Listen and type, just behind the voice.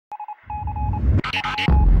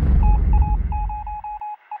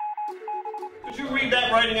Could you read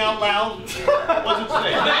that writing out loud? What's it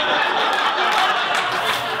say?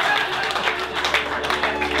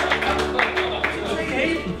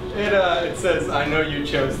 It says, I know you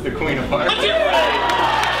chose the Queen of Hearts.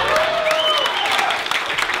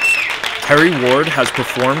 Terry Ward has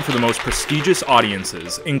performed for the most prestigious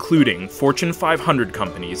audiences, including Fortune 500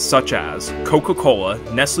 companies such as Coca-Cola,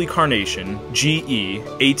 Nestle Carnation, GE,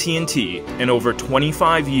 AT&T, and over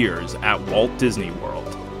 25 years at Walt Disney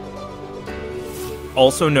World.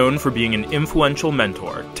 Also known for being an influential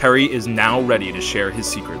mentor, Terry is now ready to share his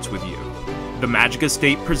secrets with you. The Magic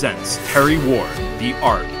Estate presents Terry Ward, The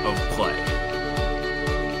Art of Play.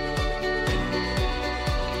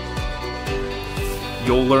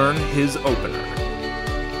 You'll learn his opener.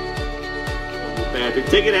 Patrick,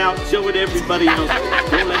 take it out, show it to everybody else.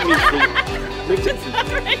 Don't let me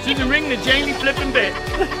see. She's a ring the Jamie flipping bit.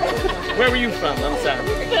 Where were you from? I'm sorry.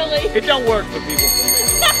 Philly. It don't work for people from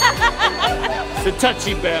there. It's a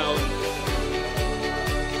touchy bell.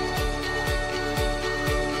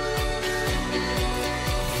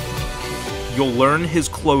 You'll learn his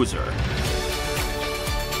closer.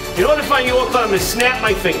 In order to find your card, I'm going to snap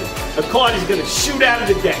my finger. A card is going to shoot out of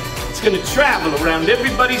the deck. It's going to travel around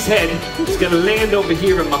everybody's head. It's going to land over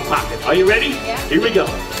here in my pocket. Are you ready? Yeah. Here we go.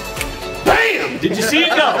 Bam! Did you see it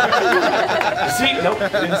go? You see? Nope.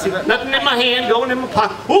 Didn't see nothing in my hand going in my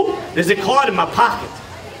pocket. Ooh! There's a card in my pocket.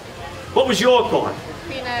 What was your card?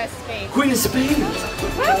 Queen of Spades. Queen of Spades.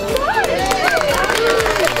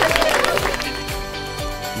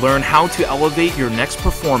 Learn how to elevate your next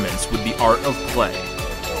performance with the art of play.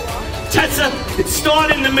 Tessa, it's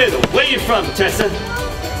start in the middle. Where you from, Tessa?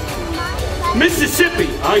 Mississippi.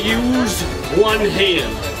 I use one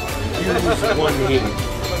hand. Use one hand.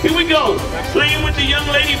 Here we go. Playing with the young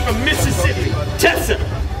lady from Mississippi. Tessa.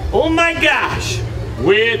 Oh my gosh.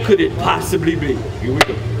 Where could it possibly be? Here we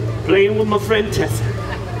go. Playing with my friend Tessa.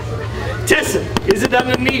 Tessa, is it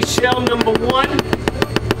underneath shell number 1,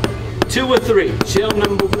 2, or 3? Shell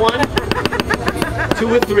number 1,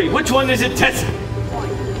 2, or 3. Which one is it, Tessa?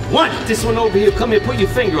 1. This one over here. Come here, put your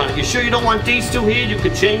finger on it. You sure you don't want these two here? You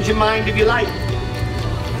could change your mind if you like.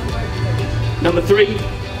 Number 3.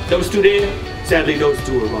 Those two there? Sadly, those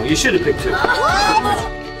two are wrong. You should have picked 2.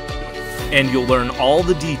 And you'll learn all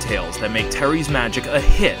the details that make Terry's Magic a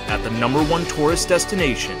hit at the #1 tourist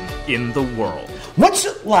destination in the world. What's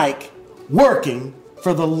it like working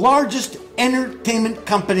for the largest entertainment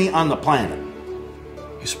company on the planet?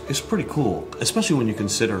 It's pretty cool, especially when you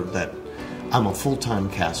consider that I'm a full-time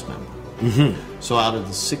cast member. So out of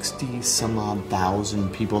the 60-some-odd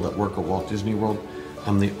thousand people that work at Walt Disney World,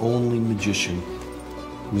 I'm the only magician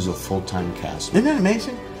who's a full-time cast member. Isn't that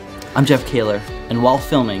amazing? I'm Jeff Kaler, and while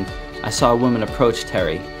filming, I saw a woman approach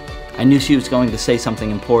Terry. I knew she was going to say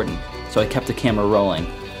something important, so I kept the camera rolling.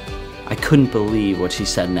 I couldn't believe what she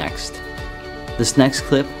said next. This next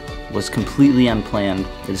clip was completely unplanned,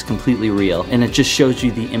 it is completely real, and it just shows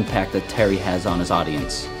you the impact that Terry has on his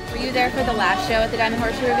audience. Were you there for the last show at the Diamond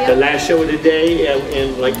Horseshoe Reveal? The last show of the day,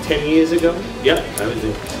 in like 10 years ago? Yep, I was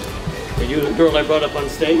there. Were you the girl I brought up on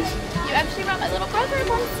stage? You actually brought my little brother up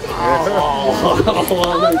on stage. Oh my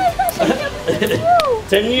gosh, I can't believe you.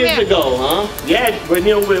 10 years ago, huh? Yeah, but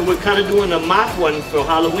you know, we're kind of doing a mock one for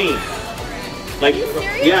Halloween. Like, Are you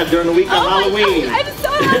serious? yeah, during the week of My Halloween. gosh, I'm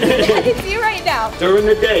so happy that I can see you right now. During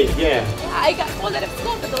the day, yeah. I got pulled out of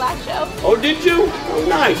school for the last show. Oh, did you? Oh,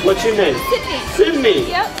 nice. What's your name? Sydney. Sydney.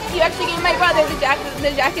 Yep. You actually gave my brother the Jack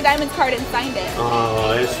of Diamonds card and signed it.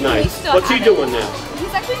 Oh, that's We nice. still What's he have it. doing now?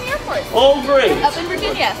 He's actually in the airport. Oh, great. Up in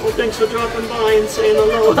Virginia. Well, thanks for dropping by and saying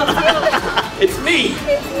hello. It's me.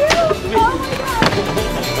 It's you. Oh my God.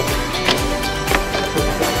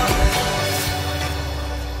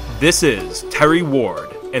 This is Terry Ward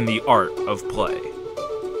and the Art of Play.